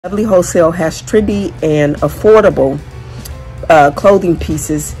Lovely Wholesale has trendy and affordable clothing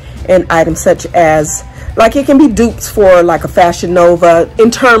pieces and items such as, like, it can be dupes for like a Fashion Nova in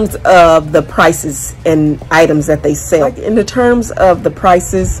terms of the prices and items that they sell. Like, in the terms of the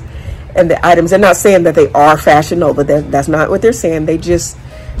prices and the items, they're not saying that they are Fashion Nova. That's not what they're saying. They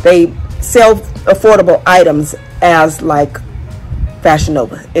sell affordable items as like Fashion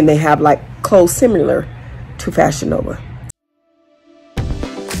Nova, and they have like clothes similar to Fashion Nova.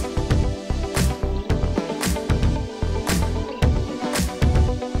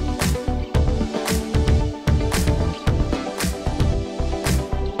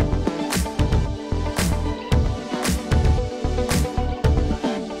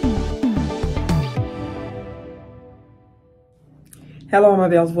 Hello, my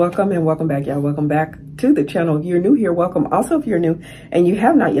Bells. Welcome and welcome back, y'all. Welcome back to the channel. If you're new here, welcome. Also, if you're new and you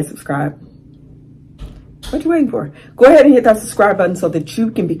have not yet subscribed, what you waiting for? Go ahead and hit that subscribe button so that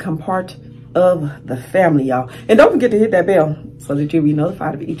you can become part of the family, y'all. And don't forget to hit that bell so that you'll be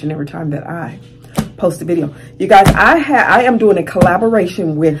notified of each and every time that I post a video. You guys, I am doing a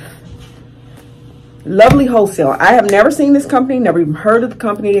collaboration with Lovely Wholesale. I have never seen this company, never even heard of the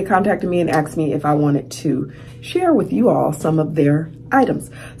company. They contacted me and asked me if I wanted to share with you all some of their items.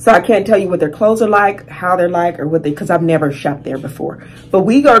 So I can't tell you what their clothes are like, how they're like, or what because I've never shopped there before. But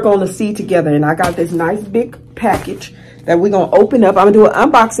we are going to see together, and I got this nice big package that we're going to open up. I'm going to do an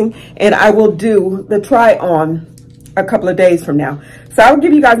unboxing, and I will do the try on a couple of days from now. So I will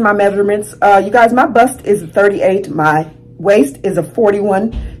give you guys my measurements. You guys, my bust is a 38, my waist is a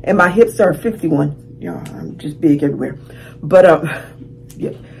 41, and my hips are a 51. Y'all, I'm just big everywhere. But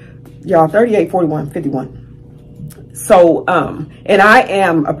yeah, y'all, 38, 41, 51. So, and I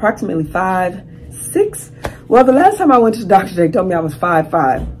am approximately 5'6". Well, the last time I went to the doctor, they told me I was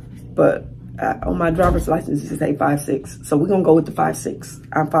 5'5", but on my driver's license, it says 5'6". So we're going to go with the 5'6".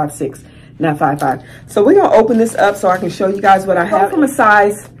 I'm 5'6", not 5'5". So we're going to open this up so I can show you guys what I have from a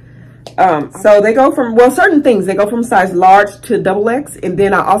size. So they go from, well, certain things, they go from size large to XXX. And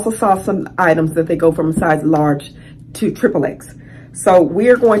then I also saw some items that they go from size large to XXX. So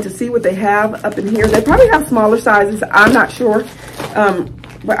we're going to see what they have up in here. They probably have smaller sizes. I'm not sure.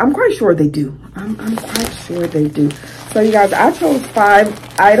 But I'm quite sure they do. I'm quite sure they do. So you guys, I chose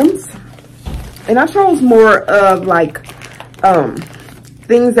 5 items. And I chose more of like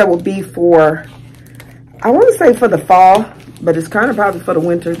things that will be for, I want to say for the fall, but it's kind of probably for the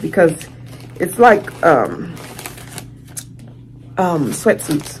winter because it's like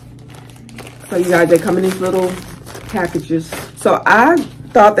sweatsuits. So you guys, they come in these little packages. So I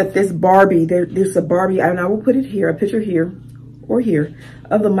thought that this Barbie, there's a Barbie, and I will put it here, a picture here or here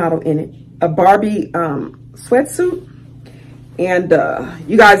of the model in it. A Barbie sweatsuit. And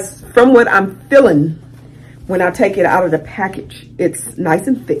you guys, from what I'm feeling when I take it out of the package, it's nice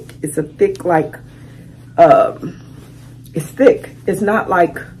and thick. It's a thick, like, it's thick. It's not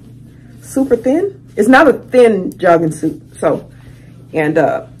like super thin. It's not a thin jogging suit. So, and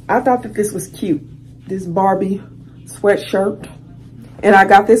I thought that this was cute. This Barbie sweatshirt. And I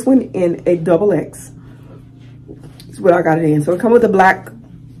got this one in a XXX. That's what I got it in. So it comes with the black,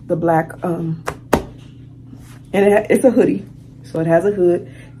 and it's a hoodie. So it has a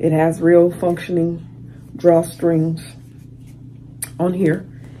hood. It has real functioning drawstrings on here.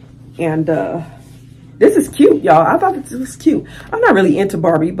 And this is cute, y'all. I thought this was cute. I'm not really into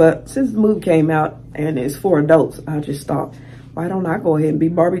Barbie, but since the movie came out and it's for adults, I just thought, why don't I go ahead and be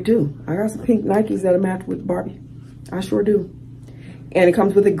Barbie too? I got some pink Nikes that match with Barbie. I sure do. And it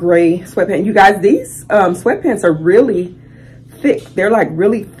comes with a gray sweatpant. You guys, these sweatpants are really thick. They're like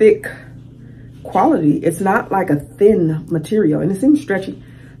really thick quality. It's not like a thin material, and it seems stretchy.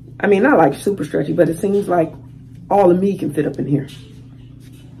 I mean, not like super stretchy, but it seems like all of me can fit up in here.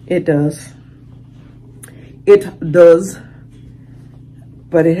 It does. It does.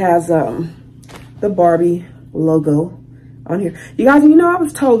 But it has the Barbie logo on here. You guys, you know, I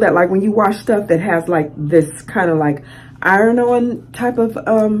was told that like when you wash stuff that has like this kind of like iron-on type of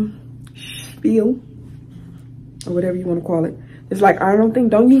feel, or whatever you want to call it. It's like iron-on thing.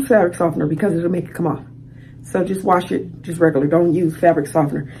 Don't use fabric softener because it'll make it come off. So just wash it just regular. Don't use fabric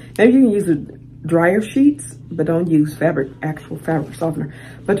softener. Maybe you can use the dryer sheets, but don't use actual fabric softener.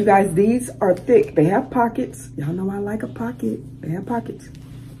 But you guys, these are thick. They have pockets. Y'all know I like a pocket. They have pockets.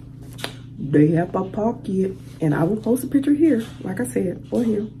 They have a pocket. And I will post a picture here, like I said, or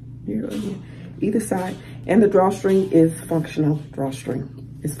here, here, or here, either side. And the drawstring is functional. Drawstring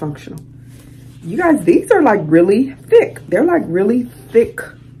is functional. You guys, these are like really thick. They're like really thick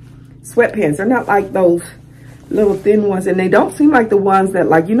sweatpants. They're not like those little thin ones. And they don't seem like the ones that,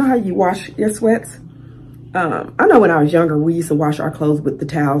 like, you know how you wash your sweats I know when I was younger, we used to wash our clothes with the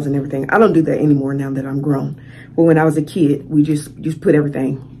towels and everything. I don't do that anymore now that I'm grown. But when I was a kid, we just put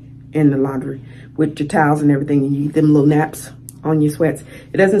everything in the laundry with your towels and everything, and you get them little naps on your sweats.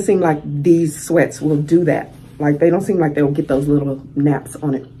 It doesn't seem like these sweats will do that. Like, they don't seem like they'll get those little naps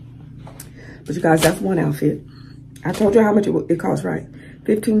on it. But you guys, that's one outfit. I told you how much it costs, right?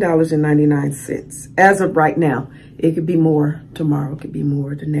 $15.99 as of right now. It could be more tomorrow, it could be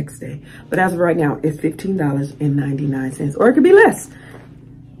more the next day. But as of right now, it's $15.99, or it could be less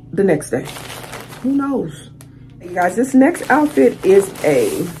the next day. Who knows? Hey guys, this next outfit is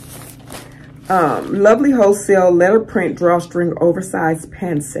a Lovely Wholesale letter print drawstring oversized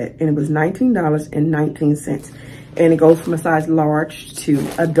pant set, and it was $19.19, and it goes from a size large to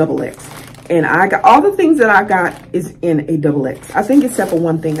a XX. And I got all the things that I got is in a XX. I think except for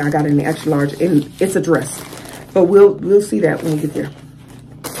one thing I got in the extra large, and it's a dress. But we'll see that when we get there.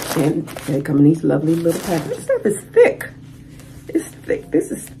 And they come in these lovely little packs. This stuff is thick. It's thick.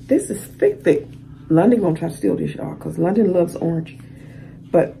 This is thick. Lundin gonna try to steal this, y'all, because Lundin loves orange.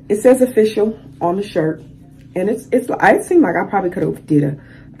 But it says official on the shirt, and it seemed like I probably could have did an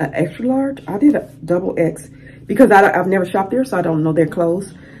extra large. I did a XX because I've never shopped there, so I don't know their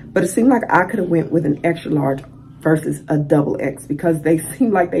clothes. But it seemed like I could have went with an extra large versus a XX because they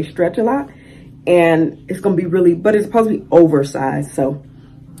seem like they stretch a lot. And it's going to be really, but it's supposed to be oversized. So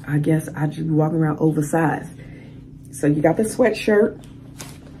I guess I just be walking around oversized. So you got the sweatshirt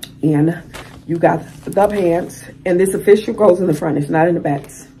and you got the pants, and this official goes in the front. It's not in the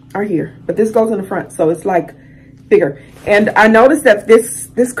backs or here, but this goes in the front. So it's like bigger. And I noticed that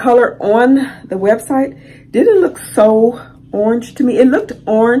this color on the website didn't look so orange to me. It looked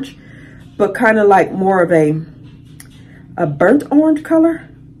orange, but kind of like more of a burnt orange color.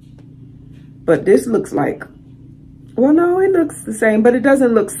 But this looks like, well, no, it looks the same, but it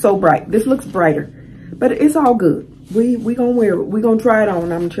doesn't look so bright. This looks brighter, but it's all good. We gonna wear it. We gonna try it on.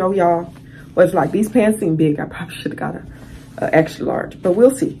 I'm gonna show y'all what it's like. These pants seem big. I probably should have got a extra large, but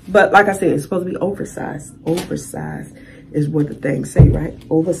we'll see. But like I said, it's supposed to be oversized. Oversized is what the things say, right?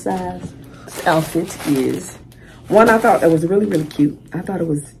 Oversized. This outfit is one I thought that was really, really cute. I thought it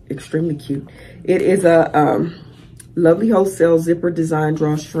was extremely cute. It is a Lovely Wholesale zipper design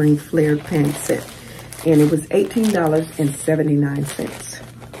drawstring flared pant set, and it was $18.79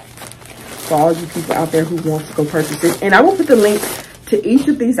 for all you people out there who wants to go purchase it. And I will put the link to each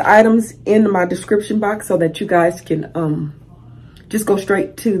of these items in my description box so that you guys can just go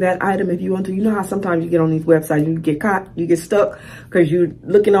straight to that item if you want to. You know how sometimes you get on these websites, you get caught, you get stuck because you're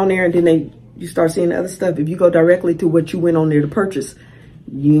looking on there and then you start seeing the other stuff. If you go directly to what you went on there to purchase,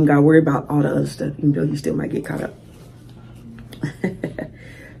 you ain't got to worry about all the other stuff, even though you still might get caught up.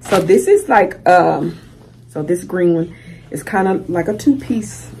 So this is like so this green one is kind of like a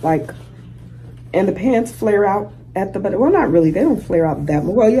two-piece, like, and the pants flare out at the bottom. Well, not really, they don't flare out that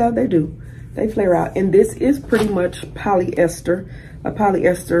much. Well, yeah, they do, they flare out. And this is pretty much polyester, a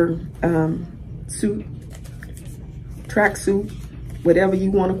polyester suit, track suit, whatever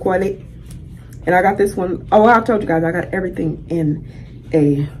you want to call it. And I got this one. Oh, I told you guys I got everything in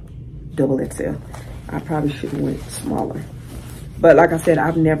a XXL. I probably should have went smaller. But like I said,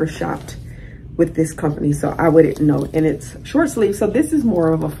 I've never shopped with this company, so I wouldn't know. And it's short sleeve, so this is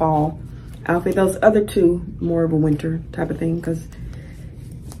more of a fall outfit. Those other two, more of a winter type of thing, because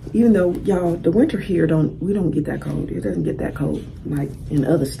even though, y'all, the winter here, we don't get that cold. It doesn't get that cold like in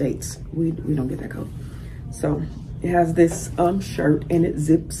other states. We don't get that cold. So it has this shirt, and it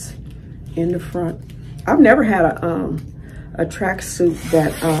zips in the front. I've never had a track suit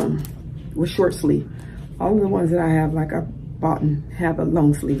that was short sleeve. All of the ones that I have, like, I bought and have a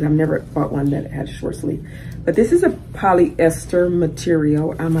long sleeve. I've never bought one that had a short sleeve. But this is a polyester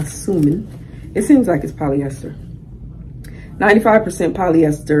material, I'm assuming. It seems like it's polyester. 95%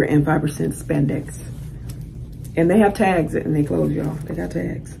 polyester and 5% spandex. And they have tags in their clothes, y'all. They got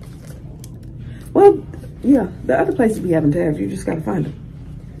tags. Well, yeah, the other places be having tags. You just gotta find them.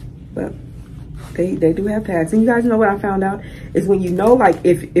 But they do have tags. And you guys know what I found out is when you know, like,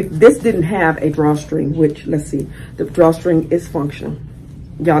 if this didn't have a drawstring, which, let's see, the drawstring is functional.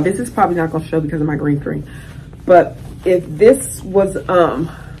 Y'all, this is probably not gonna show because of my green screen. But if this was,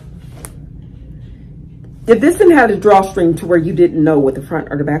 if this didn't have a drawstring to where you didn't know what the front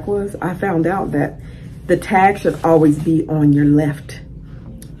or the back was, I found out that the tag should always be on your left.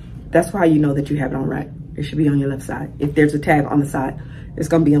 That's why you know that you have it on right. It should be on your left side. If there's a tag on the side, it's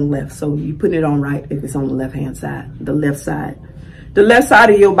gonna be on the left. So you putting it on right if it's on the left-hand side, the left side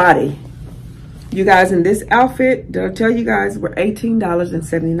of your body. You guys, in this outfit, did I tell you guys, were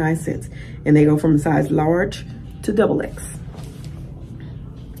 $18.79, and they go from a size large to XX.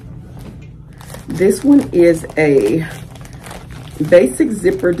 This one is a basic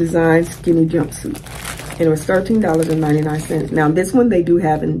zipper design skinny jumpsuit. And it was $13.99. Now this one they do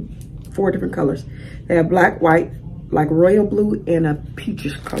have in 4 different colors. They have black, white, like royal blue, and a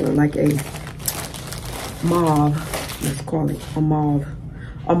peachish color, like a mauve. Let's call it a mauve.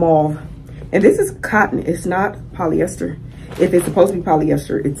 A mauve. And this is cotton. It's not polyester. If it's supposed to be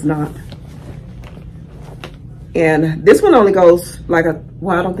polyester, it's not. And this one only goes like a,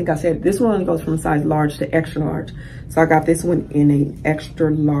 well, I don't think I said it. This one only goes from size large to extra large. So I got this one in an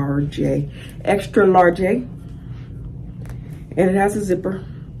extra large. Extra large. And it has a zipper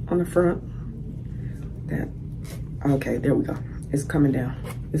on the front. Okay, there we go. It's coming down.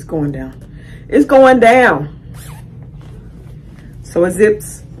 It's going down. It's going down. So it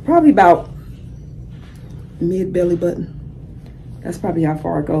zips probably about mid belly button. That's probably how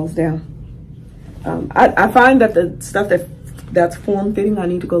far it goes down. I find that the stuff that's form fitting, I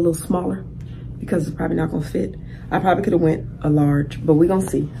need to go a little smaller because it's probably not gonna fit. I probably could have went a large, but we're gonna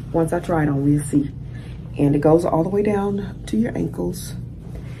see. Once I try it on, we'll see. And it goes all the way down to your ankles.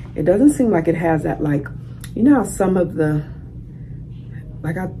 It doesn't seem like it has that, like, you know how some of the,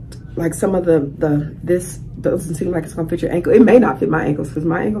 this doesn't seem like it's gonna fit your ankle. It may not fit my ankles because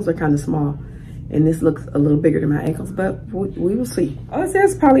my ankles are kind of small. And this looks a little bigger than my ankles, but we will see. Oh, it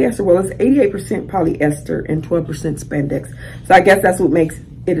says polyester. Well, it's 88% polyester and 12% spandex. So I guess that's what makes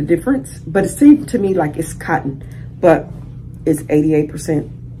it a difference. But it seemed to me like it's cotton, but it's 88%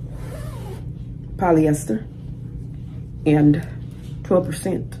 polyester and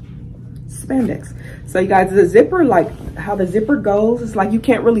 12% spandex. So you guys, the zipper, like how the zipper goes, it's like you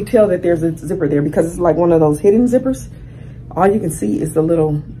can't really tell that there's a zipper there because it's like one of those hidden zippers. All you can see is the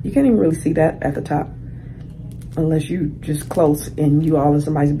little, you can't even really see that at the top unless you just close and you all in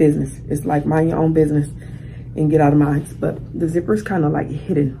somebody's business. It's like mind your own business and get out of mine. But the zipper is kind of like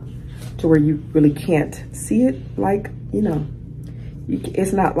hidden to where you really can't see it. Like, you know,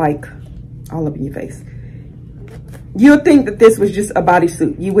 it's not like all up in your face. You'll think that this was just a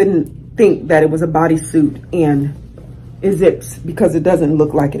bodysuit. You wouldn't think that it was a bodysuit and it zips because it doesn't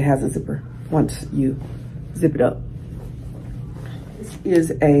look like it has a zipper once you zip it up.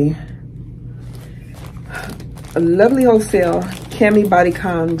 Is a Lovely Wholesale cami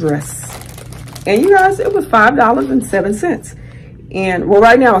bodycon dress, and you guys, it was $5.07. And well,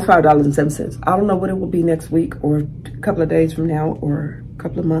 right now it's $5.07. I don't know what it will be next week or a couple of days from now or a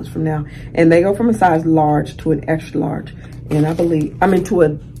couple of months from now. And they go from a size large to an extra large, and I believe to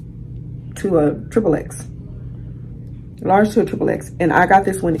a triple X, large to a triple X. And I got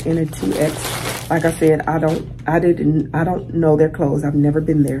this one in a 2X. Like I said, I don't know their clothes. I've never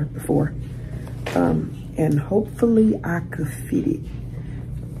been there before. And hopefully I could fit it.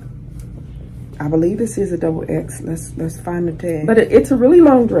 I believe this is a double X. Let's find the tag. But it's a really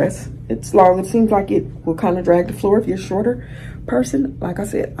long dress. It's long. It seems like it will kind of drag the floor if you're a shorter person. Like I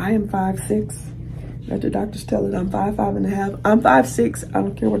said, I am 5'6". Let the doctors tell it I'm 5'5.5". I'm 5'6". I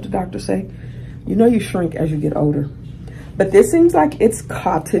don't care what the doctors say. You know you shrink as you get older. But this seems like it's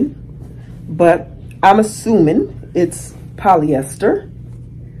cotton. But I'm assuming it's polyester.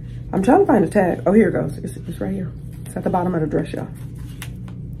 I'm trying to find the tag. Oh, here it goes. It's right here. It's at the bottom of the dress, y'all.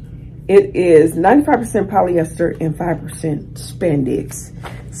 It is 95% polyester and 5% spandex.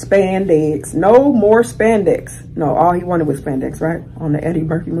 Spandex. No more spandex. No, all he wanted was spandex, right? On the Eddie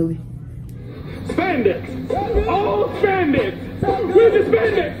Murphy movie. Spandex. All spandex. Where's the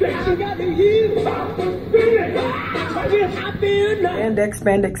spandex?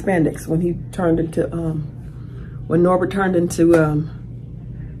 Spandex. When he turned into, when Norbert turned into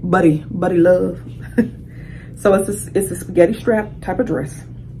Buddy Love. So it's a spaghetti strap type of dress.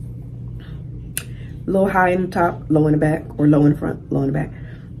 A little high in the top, low in the back, or low in the front, low in the back.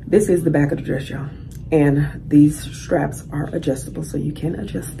 This is the back of the dress, y'all. And these straps are adjustable, so you can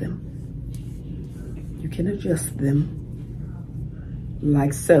adjust them. You can adjust them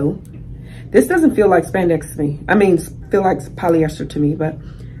like so. This doesn't feel like spandex to me. I mean, feel like polyester to me, but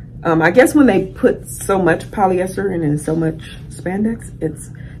I guess when they put so much polyester and then so much spandex,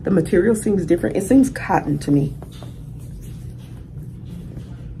 the material seems different. It seems cotton to me.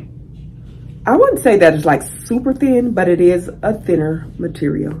 I wouldn't say that it's like super thin, but it is a thinner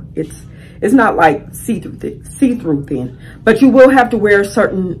material. It's not like see-through thin, but you will have to wear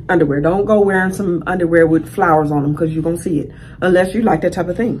certain underwear. Don't go wearing some underwear with flowers on them because you're gonna see it, unless you like that type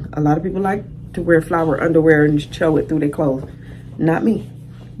of thing. A lot of people like to wear flower underwear and show it through their clothes. Not me,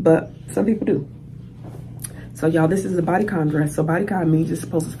 but some people do. So y'all, this is a bodycon dress. So bodycon means it's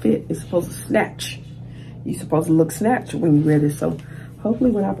supposed to fit. It's supposed to snatch. You're supposed to look snatched when you wear this. So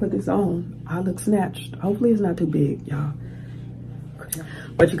hopefully when I put this on, I look snatched. Hopefully it's not too big, y'all.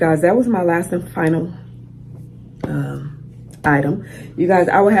 But you guys, that was my last and final item. You guys,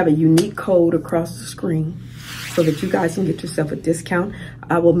 I will have a unique code across the screen so that you guys can get yourself a discount.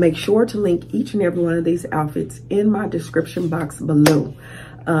 I will make sure to link each and every one of these outfits in my description box below.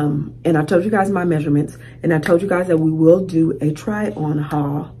 And I told you guys my measurements, and I told you guys that we will do a try-on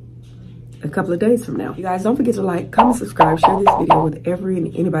haul a couple of days from now. You guys, don't forget to like, comment, subscribe, share this video with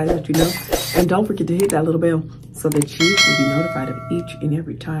anybody that you know, and don't forget to hit that little bell so that you will be notified of each and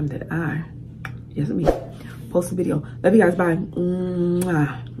every time that I, yes me, post a video. Love you guys. Bye.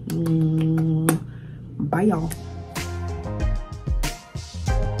 Bye, y'all.